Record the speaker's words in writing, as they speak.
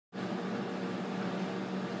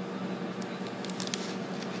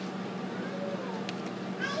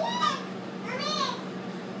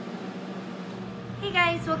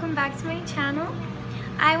Hey guys, welcome back to my channel.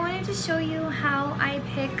 I wanted to show you how I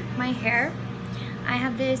pick my hair. I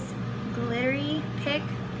have this glittery pick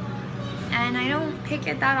and I don't pick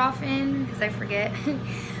it that often because I forget,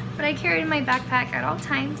 but I carry it in my backpack at all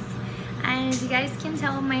times. And as you guys can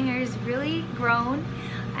tell, my hair is really grown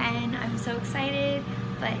and I'm so excited,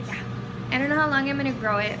 but yeah, I don't know how long I'm gonna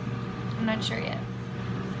grow it. I'm not sure yet.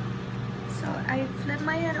 So I flip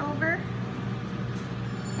my head over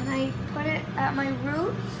and I put it at my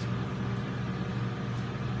roots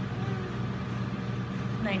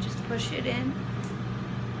and I just push it in.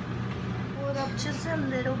 Pull it up just a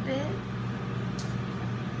little bit.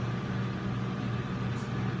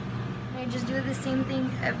 And I just do the same thing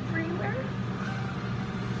everywhere.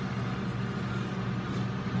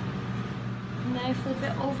 And then I flip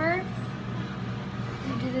it over.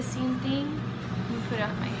 I do the same thing and put it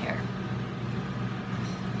on my hair.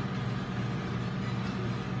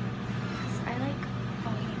 I like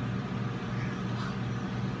volume.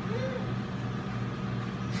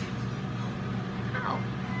 Ow.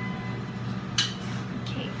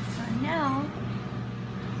 Okay, so now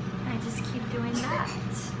I just keep doing that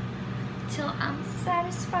till I'm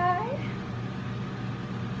satisfied.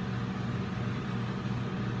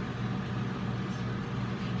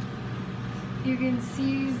 You can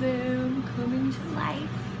see them coming to life.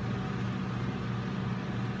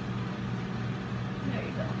 There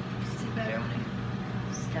you go. See better when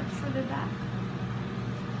I step further back.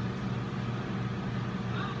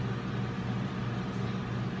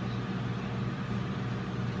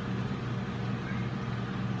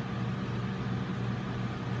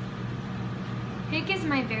 Pick is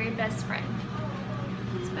my very best friend,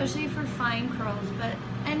 especially for fine curls, but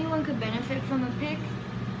anyone could benefit from a pick.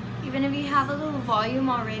 Even if you have a little volume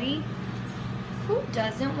already, who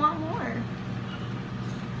doesn't want more?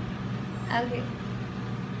 Okay.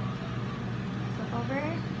 Flip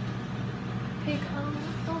over. Pick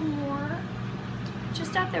a little more.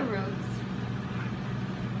 Just at the roots.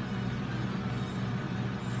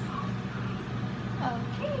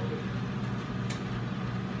 Okay.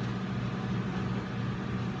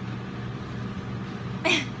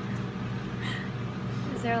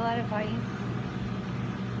 Is there a lot of volume?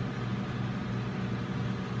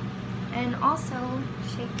 And also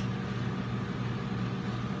shake.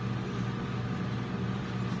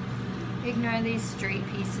 Ignore these straight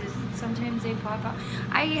pieces. Sometimes they pop out.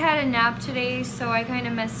 I had a nap today, so I kind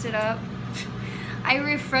of messed it up. I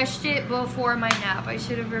refreshed it before my nap. I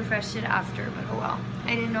should have refreshed it after, but oh well.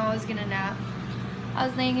 I didn't know I was gonna nap. I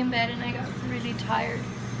was laying in bed and I got really tired.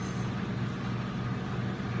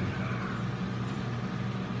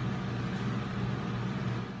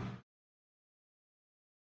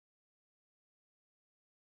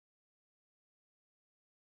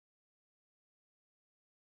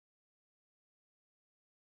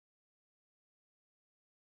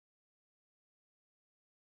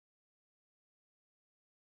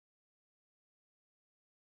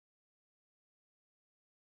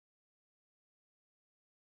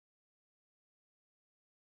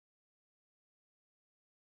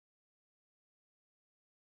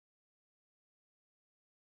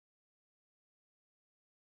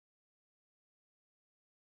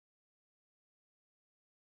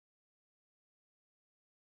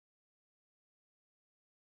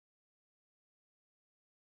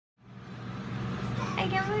 I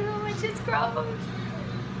can't believe how much it's grown.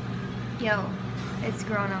 Yo, it's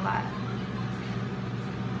grown a lot.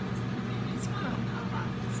 It's grown a lot.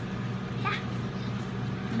 Yeah.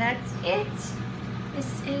 That's it.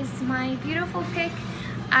 This is my beautiful pick.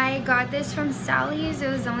 I got this from Sally's. It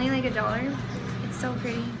was only like $1. It's so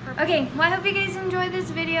pretty. Okay, well I hope you guys enjoyed this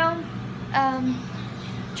video.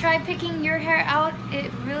 Try picking your hair out.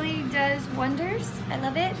 It really does wonders. I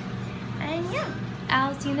love it. And yeah,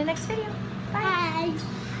 I'll see you in the next video. Bye.